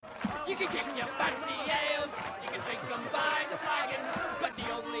You can kick your fancy ales, you can drink them by the flagon, but the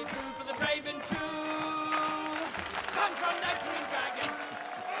only food for the brave and true comes from the Green Dragon.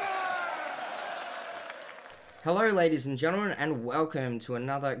 Hello, ladies and gentlemen, and welcome to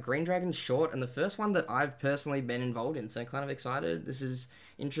another Green Dragon short, and the first one that I've personally been involved in, so kind of excited. This is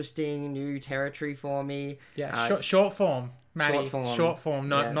interesting, new territory for me. Yeah, short form, Matty. Short form,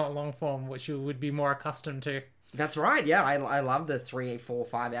 not long form, which you would be more accustomed to. That's right, yeah. I love the 3, 4,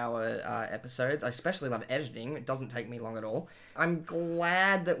 5 hour episodes. I especially love editing. It doesn't take me long at all. I'm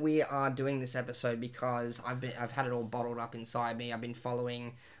glad that we are doing this episode because I've had it all bottled up inside me. I've been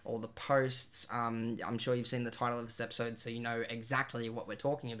following all the posts. I'm sure you've seen the title of this episode, so you know exactly what we're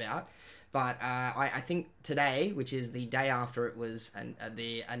talking about. But I think today, which is the day after it was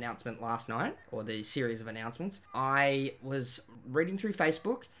the announcement last night, or the series of announcements, I was reading through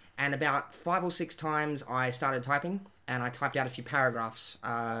Facebook, and about 5 or 6 times I started typing, and I typed out a few paragraphs,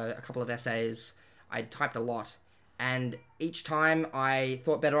 a couple of essays. I typed a lot, and each time I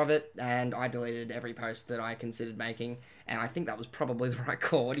thought better of it, and I deleted every post that I considered making, and I think that was probably the right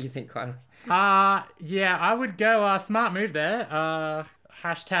call. What do you think, Kylie? Yeah, I would go smart move there.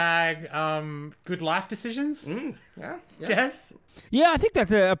 Hashtag good life decisions. Yeah. Jess? Yeah, I think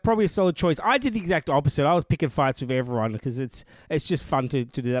that's probably a solid choice. I did the exact opposite. I was picking fights with everyone because it's just fun to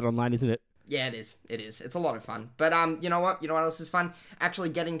do that online, isn't it? Yeah, it is. It's a lot of fun. But you know what? You know what else is fun? Actually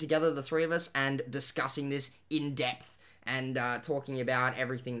getting together, the three of us, and discussing this in depth and talking about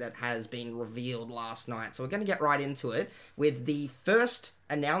everything that has been revealed last night. So we're going to get right into it with the first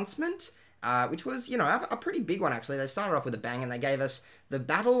announcement, which was, you know, a pretty big one, actually. They started off with a bang, and they gave us the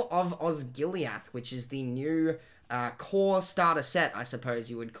Battle of Osgiliath, which is the new core starter set, I suppose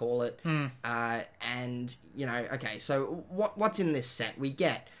you would call it. And, you know, okay, so what's in this set? We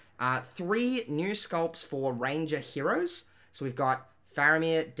get 3 new sculpts for Ranger heroes. So we've got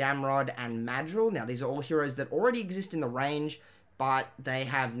Faramir, Damrod, and Madril. Now, these are all heroes that already exist in the range, but they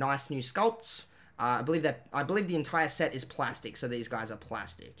have nice new sculpts. I believe the entire set is plastic, so these guys are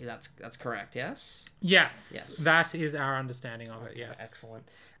plastic. That's correct, yes? Yes. That is our understanding of it, yes. Excellent.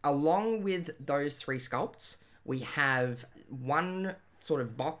 Along with those 3 sculpts, we have 1 sort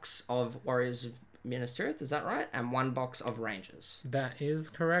of box of Warriors of Minas Tirith, is that right? And 1 box of Rangers. That is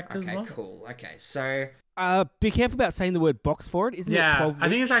correct as well. Okay, cool. Okay, so... be careful about saying the word box for it, isn't it? 12 I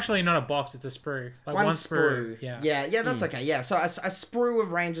think it's actually not a box, it's a sprue. Like one sprue. Yeah, that's okay. Yeah, so a sprue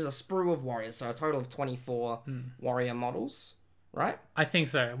of Rangers, a sprue of Warriors, so a total of 24 Warrior models, right? I think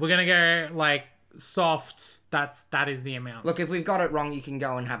so. We're going to go, like, soft. That is the amount. Look, if we've got it wrong, you can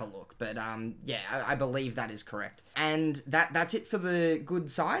go and have a look. But, I believe that is correct. And that's it for the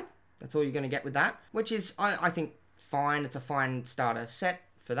good side. That's all you're going to get with that, which is, I think, fine. It's a fine starter set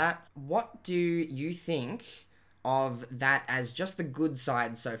for that. What do you think of that as just the good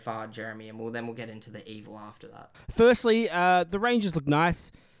side so far, Jeremy? And then we'll get into the evil after that. Firstly, the Rangers look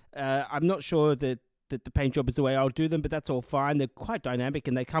nice. I'm not sure that the paint job is the way I'll do them, but that's all fine. They're quite dynamic,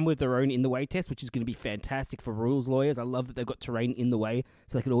 and they come with their own in the way test, which is going to be fantastic for rules lawyers. I love that they've got terrain in the way,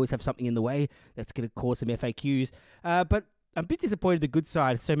 so they can always have something in the way. That's going to cause some FAQs. But I'm a bit disappointed the good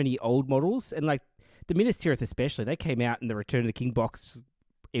side, so many old models, and like the Minas Tirith especially, they came out in the Return of the King box.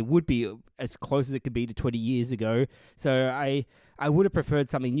 It would be as close as it could be to 20 years ago. So I would have preferred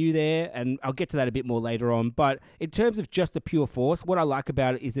something new there, and I'll get to that a bit more later on. But in terms of just the pure force, what I like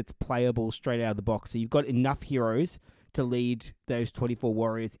about it is it's playable straight out of the box. So you've got enough heroes to lead those 24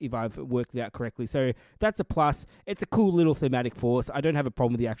 warriors, if I've worked it out correctly. So that's a plus. It's a cool little thematic force. I don't have a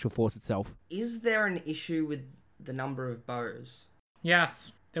problem with the actual force itself. Is there an issue with the number of bows?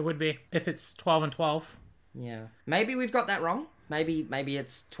 Yes, there would be. If it's 12 and 12. Yeah. Maybe we've got that wrong. Maybe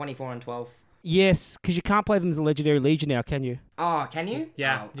it's 24 and 12. Yes, because you can't play them as a Legendary Legion now, can you? Oh, can you?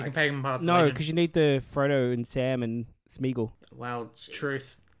 Yeah, you can pay them past No, because you need the Frodo and Sam and Smeagol. Well,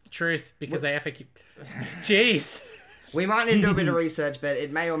 geez. Truth, because they FAQ. Jeez. We might need to do a bit of research, but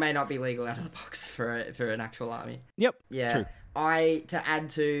it may or may not be legal out of the box for an actual army. Yep. Yeah. True. To add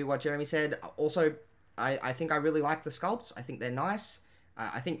to what Jeremy said, also, I think I really like the sculpts. I think they're nice.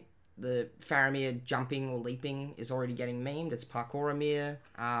 I think the Faramir jumping or leaping is already getting memed. It's Parkouramir.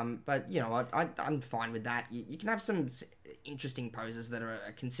 But, you know, I'm fine with that. You can have some interesting poses that are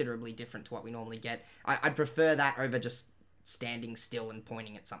considerably different to what we normally get. I'd prefer that over just standing still and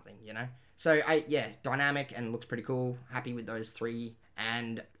pointing at something, you know? So, dynamic and looks pretty cool. Happy with those 3.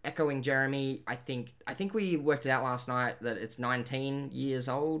 And echoing Jeremy, I think we worked it out last night that it's 19 years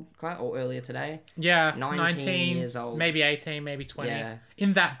old, or earlier today. Yeah, 19 years old. Maybe 18, maybe 20. Yeah.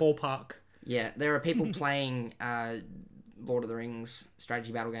 In that ballpark. Yeah, there are people playing Lord of the Rings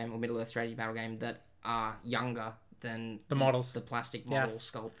strategy battle game or Middle-earth strategy battle game that are younger than The models. the plastic model Yes.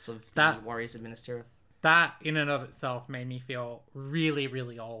 sculpts of That- the Warriors of Minas Tirith. That in and of itself made me feel really,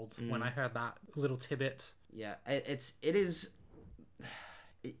 really old when I heard that little tidbit. Yeah, it's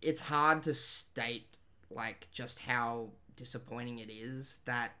hard to state like just how disappointing it is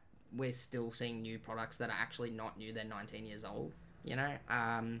that we're still seeing new products that are actually not new. They're 19 years old. You know,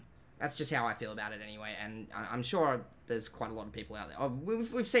 that's just how I feel about it anyway. And I'm sure there's quite a lot of people out there. Oh,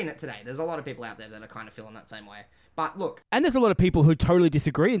 we've seen it today. There's a lot of people out there that are kind of feeling that same way. But look, And there's a lot of people who totally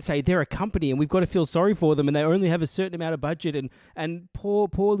disagree and say they're a company and we've got to feel sorry for them and they only have a certain amount of budget and poor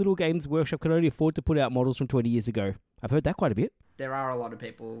little Games Workshop can only afford to put out models from 20 years ago. I've heard that quite a bit. there are a lot of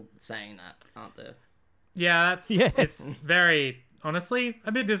people saying that, aren't there? Yeah, Yes. it's very, honestly,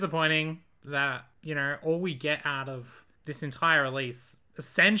 a bit disappointing that, you know, all we get out of this entire release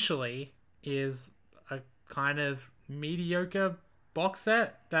essentially is a kind of mediocre box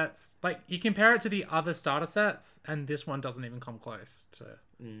set that's, like, you compare it to the other starter sets, and this one doesn't even come close to,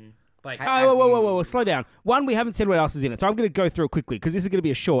 like... Oh, whoa, slow down. One, we haven't said what else is in it, so I'm going to go through it quickly because this is going to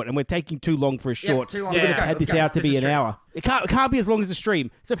be a short and we're taking too long for a short. Yeah, too long. Yeah. Let's go. Had this Let's go. out to This be is an true. hour. It can't be as long as the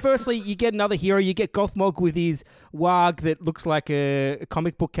stream. So firstly, you get another hero. You get Gothmog with his warg that looks like a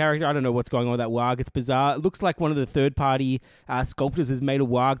comic book character. I don't know what's going on with that warg. It's bizarre. It looks like one of the third-party sculptors has made a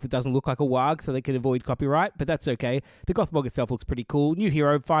warg that doesn't look like a warg, so they can avoid copyright, but that's okay. The Gothmog itself looks pretty cool. New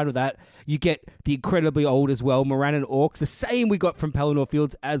hero, fine with that. You get the incredibly old as well, Moran and Orcs, the same we got from Pelennor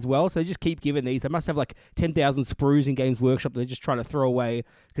Fields as well, so just keep giving these. They must have like 10,000 sprues in Games Workshop that they're just trying to throw away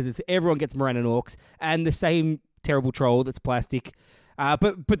because everyone gets Moran and Orcs, and the same terrible troll that's plastic.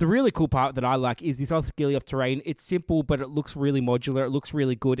 But the really cool part that I like is this Osgiliath terrain. It's simple, but it looks really modular. It looks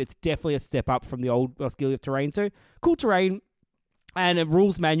really good. It's definitely a step up from the old Osgiliath terrain. So cool terrain and a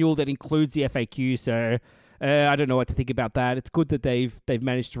rules manual that includes the FAQ. So I don't know what to think about that. It's good that they've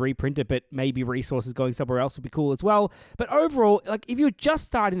managed to reprint it, but maybe resources going somewhere else would be cool as well. But overall, like if you're just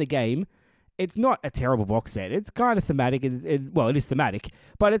starting the game, it's not a terrible box set. It's kind of thematic. Well, it is thematic,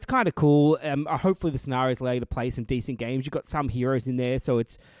 but it's kind of cool. Hopefully the scenarios allow you to play some decent games. You've got some heroes in there, so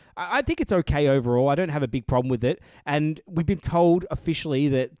I think it's okay overall. I don't have a big problem with it. And we've been told officially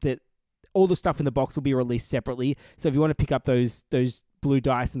that all the stuff in the box will be released separately. So if you want to pick up those blue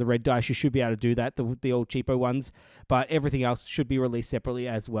dice and the red dice, you should be able to do that, the old cheapo ones. But everything else should be released separately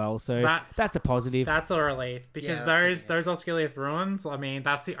as well. So that's a positive. That's a relief, because Yeah, those Osgiliath ruins, I mean,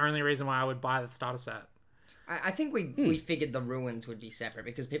 that's the only reason why I would buy the starter set. I think we figured the ruins would be separate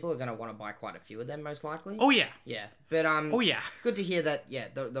because people are going to want to buy quite a few of them most likely. Oh, yeah. Yeah, but Oh, yeah. good to hear that. Yeah,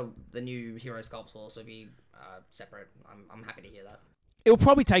 the new hero sculpts will also be separate. I'm happy to hear that. It'll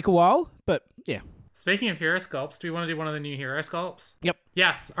probably take a while, but yeah. Speaking of hero sculpts, do we want to do one of the new hero sculpts? Yep.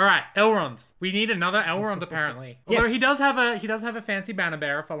 Yes. All right. Elrond. We need another Elrond apparently. Yes. Although he does have a fancy banner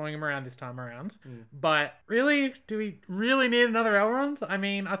bearer following him around this time around. But really, do we really need another Elrond? I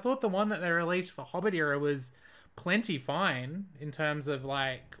mean, I thought the one that they released for Hobbit era was plenty fine in terms of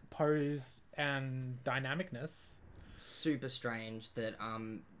like pose and dynamicness. Super strange that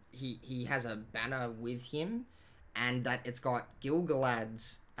he has a banner with him, and that it's got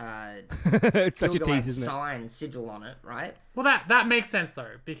Gil-galad's It's such a tease, isn't it? sign sigil on it, right? Well, that makes sense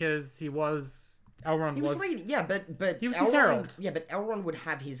though, because Elrond He was leading, yeah, but he was the Elrond, herald. yeah, but Elrond would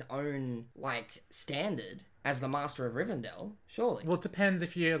have his own like standard as the Master of Rivendell, surely. Well, it depends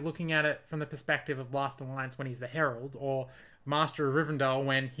if you're looking at it from the perspective of Last Alliance when he's the herald, or Master of Rivendell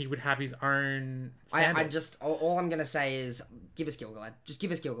when he would have his own standard. I just all I'm gonna say is give us Gil-galad. Just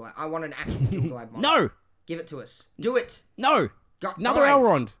give us Gil-galad. I want an actual Gil-galad model. No! Give it to us. Do it. No! Another Guys,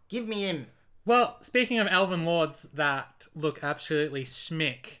 Elrond. Give me him. Well, speaking of Elven Lords that look absolutely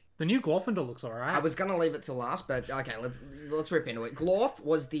schmick, the new Glorfindel looks alright. I was gonna leave it to last, but okay, let's rip into it. Glorf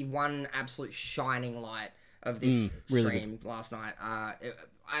was the one absolute shining light of this really stream last night.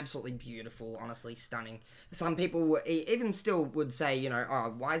 Absolutely beautiful, honestly stunning. Some people even still would say, you know,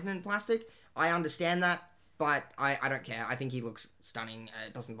 oh, why isn't it in plastic? I understand that, but I don't care. I think he looks stunning.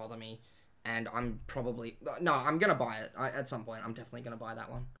 It doesn't bother me. And I'm gonna buy it at some point. I'm definitely gonna buy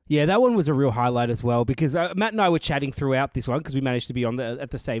that one. Yeah, that one was a real highlight as well because Matt and I were chatting throughout this one because we managed to be on at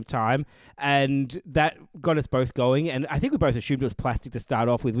the same time, and that got us both going. And I think we both assumed it was plastic to start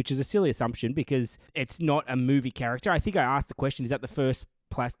off with, which is a silly assumption because it's not a movie character. I think I asked the question, is that the first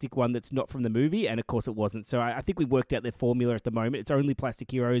plastic one that's not from the movie? And of course it wasn't. So I think we worked out their formula at the moment. It's only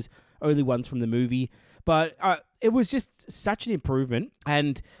plastic heroes, only ones from the movie. But it was just such an improvement.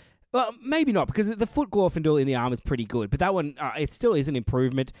 And well, maybe not, because the foot Glorfindel in the arm is pretty good, but that one, it still is an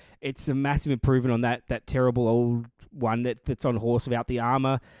improvement. It's a massive improvement on that terrible old one that's on horse without the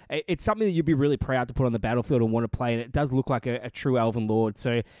armor. It's something that you'd be really proud to put on the battlefield and want to play, and it does look like a true Elven Lord.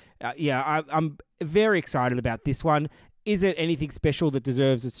 So, yeah, very excited about this one. Is it anything special that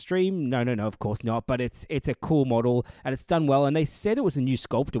deserves a stream? No, of course not. But it's a cool model, and it's done well. And they said it was a new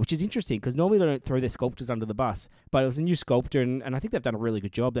sculptor, which is interesting because normally they don't throw their sculptors under the bus. But it was a new sculptor, and I think they've done a really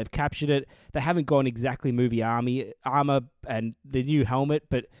good job. They've captured it. They haven't gone exactly movie armor and the new helmet,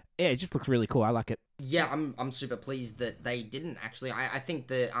 but yeah, it just looks really cool. I like it. Yeah, I'm super pleased that they didn't actually. I think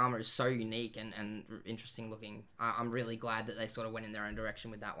the armor is so unique and interesting looking. I'm really glad that they sort of went in their own direction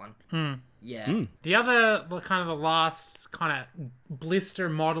with that one. Yeah. The other kind of the last kind of blister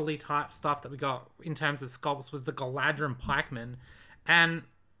model-y type stuff that we got in terms of sculpts was the Galadrim Pikeman. And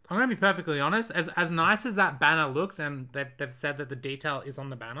I'm going to be perfectly honest, as nice as that banner looks, and they've said that the detail is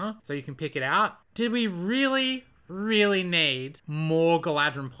on the banner, so you can pick it out, did we really need more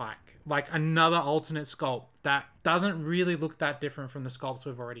Galadrim Pike? Like another alternate sculpt that doesn't really look that different from the sculpts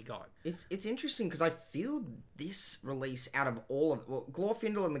we've already got. It's interesting because I feel this release out of all of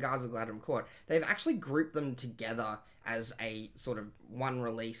Glorfindel and the Guards of Galadrim Court, they've actually grouped them together as a sort of one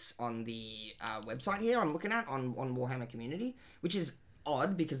release on the website here I'm looking at on Warhammer Community, which is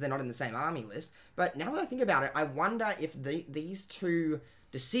odd because they're not in the same army list. But now that I think about it, I wonder if these two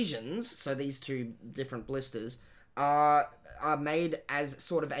decisions, so these two different blisters, are made as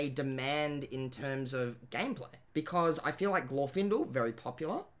sort of a demand in terms of gameplay. Because I feel like Glorfindel, very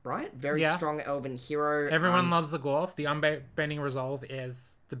popular, right? Very strong elven hero. Everyone loves the Glorf. The unbending resolve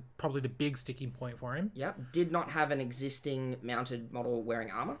is probably the big sticking point for him. Yep. Did not have an existing mounted model wearing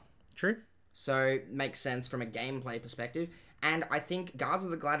armor. True. So makes sense from a gameplay perspective. And I think Guards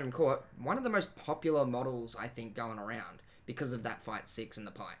of the Galadrim Court, one of the most popular models, I think, going around because of that Fight 6 and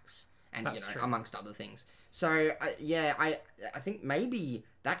the Pikes. And, That's true. amongst other things. So, I think maybe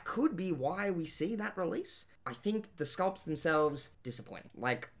that could be why we see that release. I think the sculpts themselves, disappointing.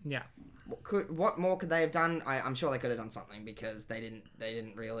 Like, yeah. What more could they have done? I'm sure they could have done something because they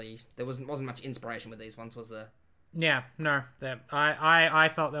didn't really, there wasn't much inspiration with these ones, was there? Yeah, no.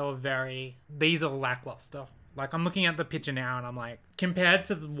 I felt these are lackluster. Like, I'm looking at the picture now and I'm like, compared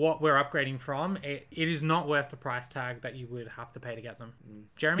to what we're upgrading from, it is not worth the price tag that you would have to pay to get them.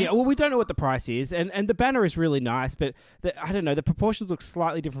 Jeremy? Yeah, well, we don't know what the price is, and the banner is really nice, but I don't know, the proportions look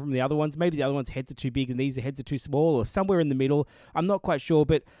slightly different from the other ones. Maybe the other ones' heads are too big and these heads are too small, or somewhere in the middle. I'm not quite sure,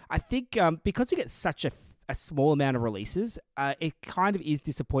 but I think because you get such a small amount of releases, it kind of is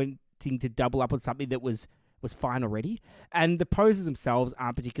disappointing to double up on something that was fine already. And the poses themselves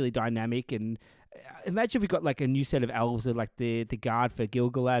aren't particularly dynamic, and imagine if we got like a new set of elves or like the guard for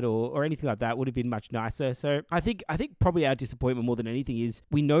Gil-galad or anything like that would have been much nicer. So I think probably our disappointment more than anything is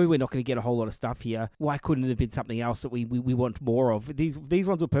we know we're not going to get a whole lot of stuff here. Why couldn't it have been something else that we want more of? These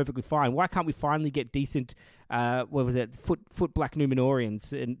ones were perfectly fine. Why can't we finally get decent foot black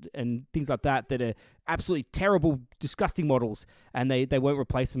Numenorians and things like that are absolutely terrible, disgusting models, and they won't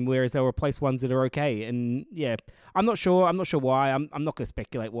replace them, whereas they'll replace ones that are okay. And yeah, I'm not sure why. I'm not going to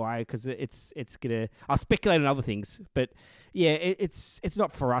speculate why, because I'll speculate on other things, but yeah, it's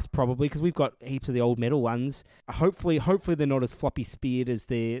not for us probably, because we've got heaps of the old metal ones. Hopefully they're not as floppy speared as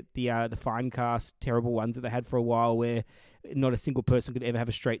the fine cast terrible ones that they had for a while, where not a single person could ever have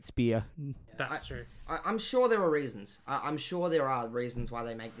a straight spear. That's true. I'm sure there are reasons. I'm sure there are reasons why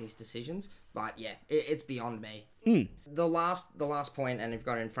they make these decisions, but yeah, it's beyond me. The last point, and you've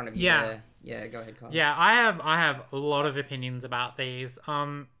got it in front of you. Yeah, go ahead, Kyle. Yeah, I have a lot of opinions about these.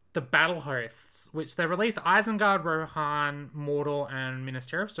 The battle hosts, which they released Isengard, Rohan, Mortal, and Minas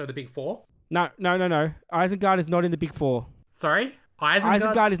Tirith, so the big four. No. Isengard is not in the big four. Sorry?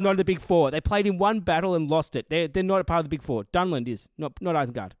 Isengard is not in the big four. They played in one battle and lost it. They're not a part of the big four. Dunland is, not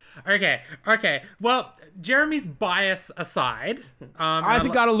Isengard. Okay. Well, Jeremy's bias aside...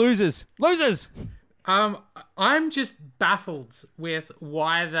 Isengard are losers. Losers! I'm just baffled with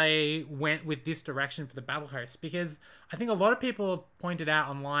why they went with this direction for the battle host, because I think a lot of people have pointed out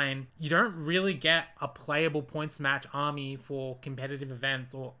online, you don't really get a playable points match army for competitive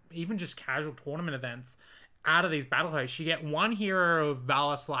events or even just casual tournament events out of these battle hosts. You get one hero of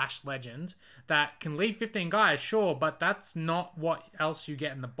Valor / Legend that can lead 15 guys, sure, but that's not what else you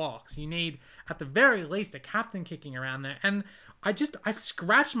get in the box. You need, at the very least, a captain kicking around there. And I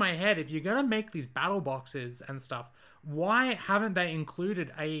scratch my head, if you're going to make these battle boxes and stuff, why haven't they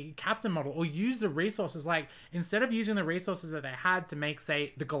included a captain model or use the resources? Like, instead of using the resources that they had to make,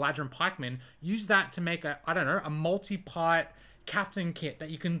 say, the Galadrim Pikeman, use that to make a multi-part captain kit that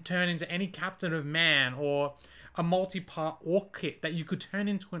you can turn into any captain of man, or a multi-part orc kit that you could turn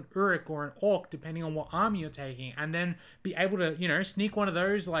into an Uruk or an orc depending on what army you're taking, and then be able to, sneak one of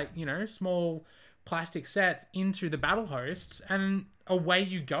those, small plastic sets into the battle hosts, and away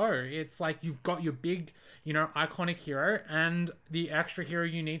you go. It's like you've got your big, iconic hero and the extra hero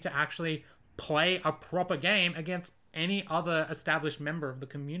you need to actually play a proper game against any other established member of the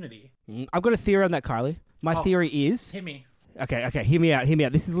community. I've got a theory on that, Kylie. My theory is... Hit me. Okay, hear me out.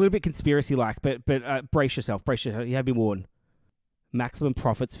 This is a little bit conspiracy-like, but brace yourself. You have been warned. Maximum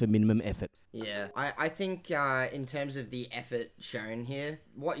profits for minimum effort. Yeah, I think in terms of the effort shown here,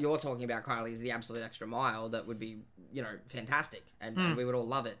 what you're talking about, Kylie, is the absolute extra mile that would be, fantastic, and we would all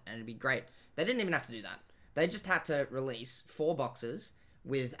love it, and it'd be great. They didn't even have to do that. They just had to release 4 boxes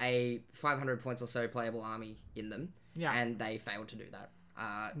with a 500 points or so playable army in them, and they failed to do that.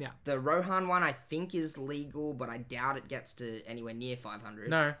 The Rohan one, I think, is legal, but I doubt it gets to anywhere near 500.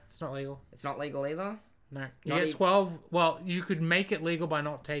 No, it's not legal. It's not legal either? No. You get 12... Well, you could make it legal by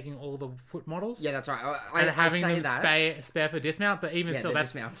not taking all the foot models. Yeah, that's right. And having them spare for dismount, but even still,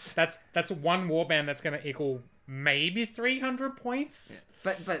 dismounts. That's one warband that's going to equal maybe 300 points.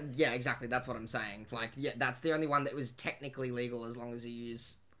 Yeah. But yeah, exactly. That's what I'm saying. That's the only one that was technically legal as long as you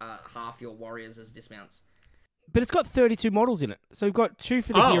use half your warriors as dismounts. But it's got 32 models in it. So we've got 2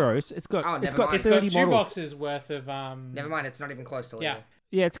 for the heroes. It's got 30 models. 2 boxes worth of... Never mind, it's not even close to legal.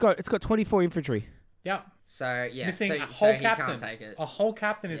 Yeah, it's got 24 infantry. Yeah. So, yeah. Missing a whole captain. Can't take it. A whole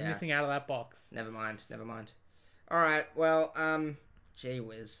captain is missing out of that box. Never mind. All right, well, gee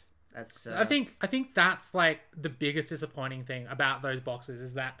whiz. That's... I think that's, the biggest disappointing thing about those boxes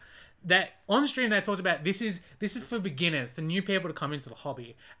is that on stream they talked about this is for beginners, for new people to come into the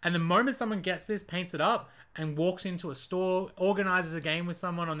hobby. And the moment someone gets this, paints it up, and walks into a store, organizes a game with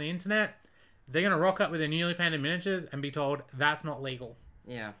someone on the internet, they're going to rock up with their newly painted miniatures and be told that's not legal.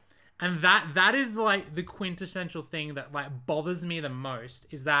 Yeah. And that is the quintessential thing that bothers me the most,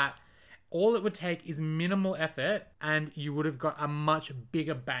 is that all it would take is minimal effort and you would have got a much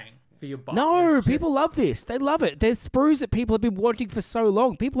bigger bang for your buck. No, people love this. They love it. There's sprues that people have been wanting for so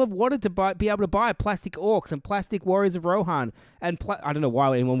long. People have wanted to be able to buy plastic orcs and plastic warriors of Rohan and I don't know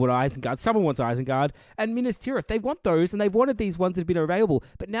why anyone would Isengard. Someone wants Isengard and Minas Tirith. They want those, and they've wanted these ones that have been available.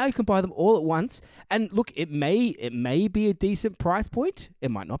 But now you can buy them all at once. And look, it may be a decent price point. It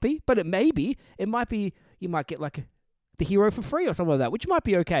might not be, but it may be. It might be. You might get the hero for free or something like that, which might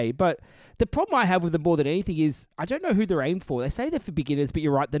be okay. But the problem I have with them more than anything is I don't know who they're aimed for. They say they're for beginners, but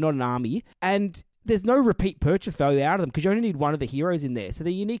you're right, they're not an army. And there's no repeat purchase value out of them because you only need one of the heroes in there. So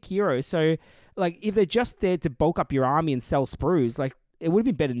they're unique heroes. So if they're just there to bulk up your army and sell sprues, it would have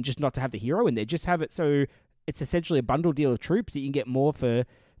been better than just not to have the hero in there. Just have it so it's essentially a bundle deal of troops that you can get more for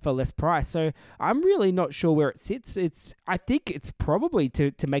less price. So I'm really not sure where it sits. I think it's probably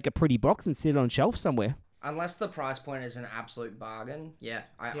to make a pretty box and sit on shelf somewhere. Unless the price point is an absolute bargain,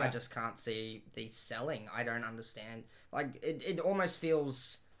 I just can't see these selling. I don't understand. It almost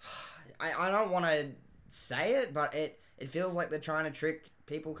feels... I don't want to say it, but it feels like they're trying to trick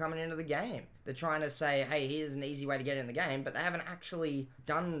people coming into the game. They're trying to say, hey, here's an easy way to get in the game, but they haven't actually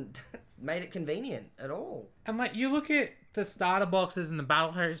made it convenient at all. And you look at the starter boxes and the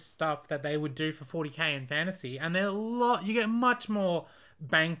battle host stuff that they would do for 40k in fantasy, and they're you get much more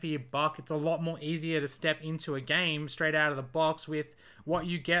bang for your buck. It's a lot more easier to step into a game straight out of the box with what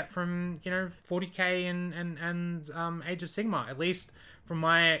you get from 40k and Age of Sigmar. At least from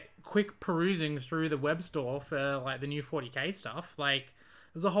my quick perusing through the web store for the new 40k stuff,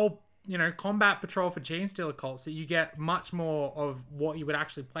 there's a whole combat patrol for Genestealer cults that you get much more of what you would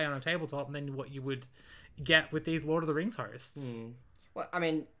actually play on a tabletop than what you would get with these Lord of the Rings hosts. Well, I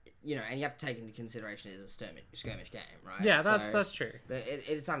mean, and you have to take into consideration it's a skirmish game, right? Yeah, that's true.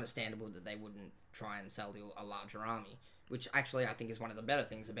 It's understandable that they wouldn't try and sell you a larger army, which actually I think is one of the better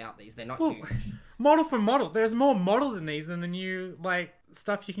things about these. They're not huge. Model for model. There's more models in these than the new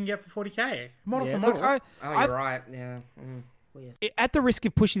stuff you can get for 40k. Model for model. Look, you're right. Yeah. Weird. At the risk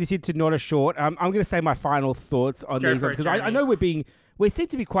of pushing this into not a short, I'm going to say my final thoughts on these ones because I know we seem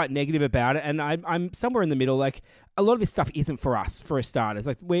to be quite negative about it, and I'm somewhere in the middle. A lot of this stuff isn't for us, for starters.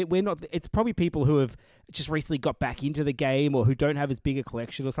 We're not. It's probably people who have just recently got back into the game or who don't have as big a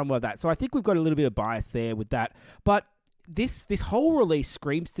collection or something like that. So I think we've got a little bit of bias there with that. But this whole release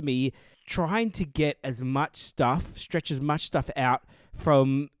screams to me trying to get as much stuff, stretch as much stuff out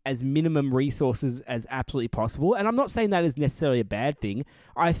from as minimum resources as absolutely possible. And I'm not saying that is necessarily a bad thing.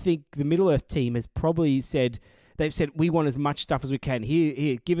 I think the Middle-earth team has probably said, they've said, we want as much stuff as we can.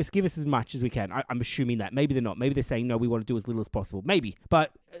 Here, give us as much as we can. I'm assuming that. Maybe they're not. Maybe they're saying, no, we want to do as little as possible. Maybe.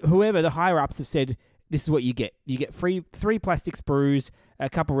 But whoever, the higher-ups have said, this is what you get. You get 3 plastic sprues, a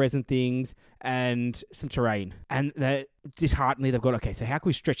couple resin things, and some terrain. And dishearteningly, they've gone, okay, so how can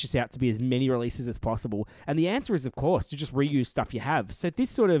we stretch this out to be as many releases as possible? And the answer is, of course, to just reuse stuff you have. So this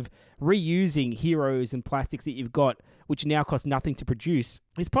sort of reusing heroes and plastics that you've got, which now cost nothing to produce,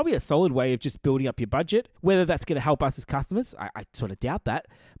 is probably a solid way of just building up your budget. Whether that's going to help us as customers, I sort of doubt that.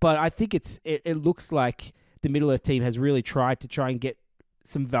 But I think it looks like the Middle-earth team has really tried and get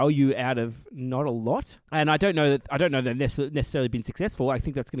some value out of not a lot. And I don't know that they've necessarily been successful. I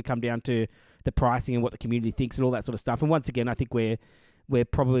think that's going to come down to the pricing and what the community thinks and all that sort of stuff. And once again, I think we're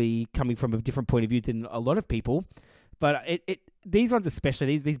probably coming from a different point of view than a lot of people. But these ones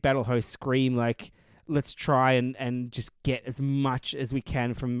especially, these battle hosts scream like, let's try and just get as much as we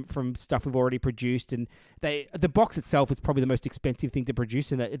can from stuff we've already produced. And the box itself is probably the most expensive thing to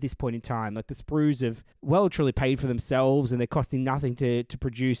produce at this point in time. Like the sprues have well truly paid for themselves and they're costing nothing to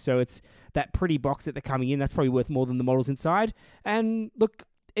produce. So it's that pretty box that they're coming in. That's probably worth more than the models inside. And look,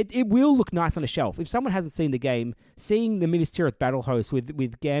 it will look nice on a shelf. If someone hasn't seen the game, seeing the Minas Tirith battle host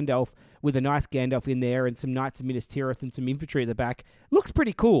with Gandalf, with a nice Gandalf in there and some Knights of Minas Tirith and some infantry at the back, looks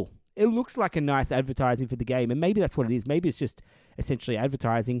pretty cool. It looks like a nice advertising for the game, and maybe that's what it is. Maybe it's just essentially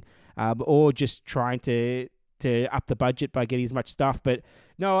advertising, or just trying to up the budget by getting as much stuff. But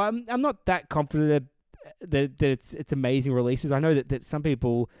no, I'm not that confident that it's amazing releases. I know that some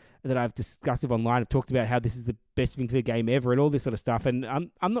people that I've discussed with online have talked about how this is the best thing for the game ever and all this sort of stuff, and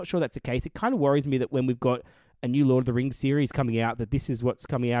I'm not sure that's the case. It kind of worries me that when we've got a new Lord of the Rings series coming out, that this is what's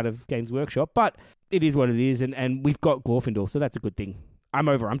coming out of Games Workshop. But it is what it is, and we've got Glorfindel, so that's a good thing. I'm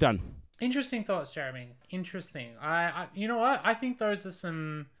done. Interesting thoughts, Jeremy. Interesting. I you know what? I think those are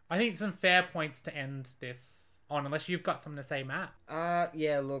some fair points to end this on, unless you've got something to say, Matt.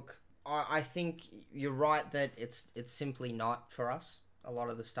 Yeah, look, I think you're right that it's simply not for us, a lot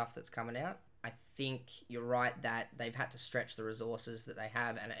of the stuff that's coming out. I think you're right that they've had to stretch the resources that they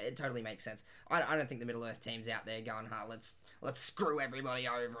have, and it totally makes sense. I don't think the Middle-earth team's out there going, let's screw everybody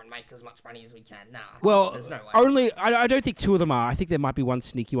over and make as much money as we can. Nah, well, there's no way. Only I don't think 2 of them are. I think there might be one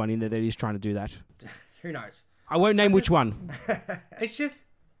sneaky one in there that is trying to do that. Who knows? I won't name which one. It's just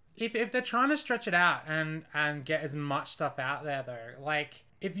if they're trying to stretch it out and get as much stuff out there, though, like,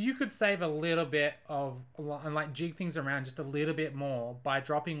 if you could save a little bit and like jig things around just a little bit more by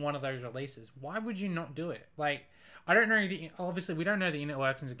dropping one of those releases, why would you not do it? Like, I don't know obviously we don't know the inner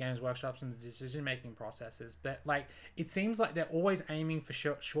workings of Games Workshops and the decision-making processes, but like, it seems like they're always aiming for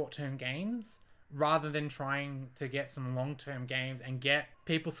short-term games rather than trying to get some long-term games and get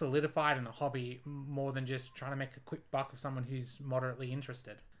people solidified in the hobby more than just trying to make a quick buck of someone who's moderately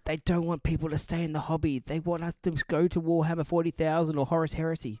interested. They don't want people to stay in the hobby. They want us to go to Warhammer 40,000 or Horus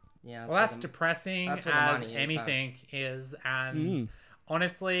Heresy. Yeah, that's depressing as anything is, and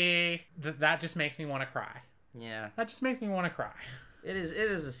honestly, that just makes me want to cry. Yeah, that just makes me want to cry. It is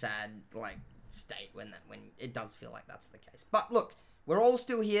a sad state when it does feel like that's the case. But look, we're all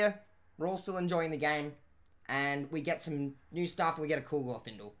still here. We're all still enjoying the game. And we get some new stuff, and we get a cool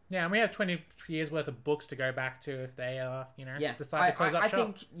Glorfindel. Yeah, and we have 20 years worth of books to go back to if they, decide to close up shop. I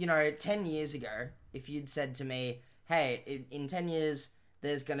think, 10 years ago, if you'd said to me, hey, in 10 years,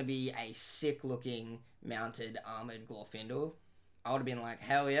 there's going to be a sick-looking, mounted, armored Glorfindel, I would have been like,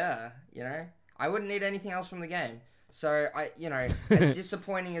 hell yeah, I wouldn't need anything else from the game. So, as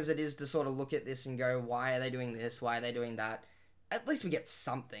disappointing as it is to sort of look at this and go, why are they doing this? Why are they doing that? At least we get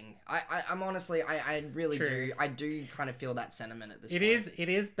something. I'm honestly, I really do. I do kind of feel that sentiment at this point. It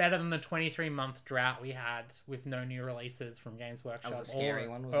is better than the 23-month drought we had with no new releases from Games Workshop. That was a scary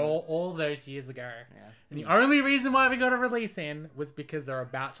one, wasn't it? All those years ago. Yeah. And the only reason why we got a release in was because they're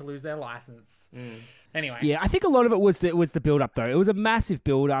about to lose their license. Anyway. Yeah, I think a lot of it was the build-up, though. It was a massive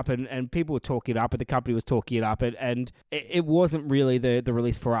build-up, and people were talking it up, and the company was talking it up, and it wasn't really the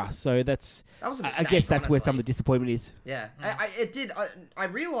release for us. So that was a mistake, I guess that's honestly where some of the disappointment is. Yeah. I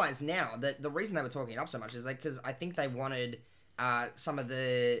realize now that the reason they were talking it up so much is because I think they wanted some of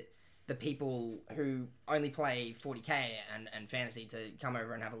the people who only play 40k and fantasy to come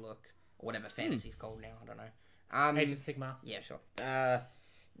over and have a look, or whatever fantasy's called now. I don't know. Age of Sigmar. Yeah, sure.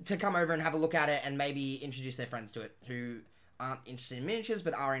 To come over and have a look at it and maybe introduce their friends to it who aren't interested in miniatures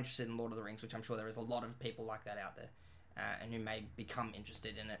but are interested in Lord of the Rings, which I'm sure there is a lot of people like that out there, and who may become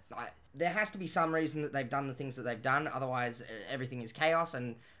interested in it. There has to be some reason that they've done the things that they've done, otherwise everything is chaos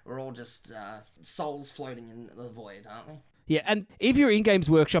and we're all just souls floating in the void, aren't we? Yeah, and if you're in Games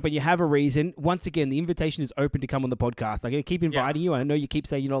Workshop and you have a reason, once again, the invitation is open to come on the podcast. I'm going to keep inviting you. I know you keep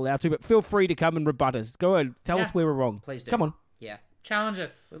saying you're not allowed to, but feel free to come and rebut us. Go ahead, tell us where we're wrong. Please do. Come on. Yeah. Challenge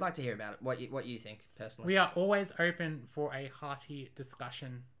us. We'd like to hear about it. What you think, personally. We are always open for a hearty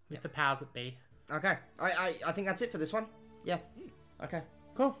discussion with the powers that be. Okay. I think that's it for this one. Yeah. Okay.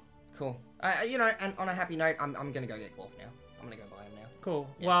 Cool. Cool. And on a happy note, I'm gonna go get Glorf now. I'm gonna go buy him now. Cool.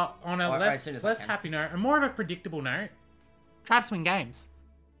 Yeah. Well, on a as soon as I less can. happy note, and more of a predictable note, Trapswing Games.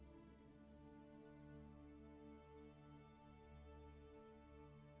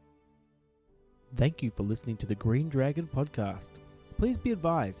 Thank you for listening to the Green Dragon Podcast. Please be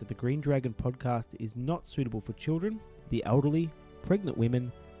advised that the Green Dragon Podcast is not suitable for children, the elderly, pregnant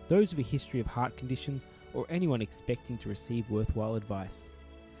women, those with a history of heart conditions, or anyone expecting to receive worthwhile advice.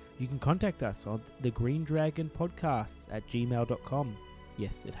 You can contact us on the Green Dragon Podcasts at gmail.com.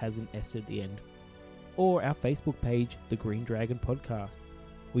 Yes, it has an S at the end. Or our Facebook page, The Green Dragon Podcast.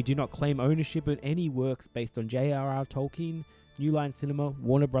 We do not claim ownership of any works based on J.R.R. Tolkien, New Line Cinema,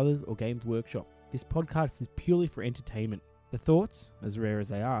 Warner Brothers, or Games Workshop. This podcast is purely for entertainment. The thoughts, as rare as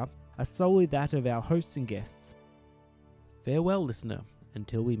they are solely that of our hosts and guests. Farewell, listener,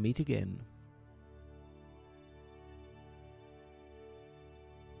 until we meet again.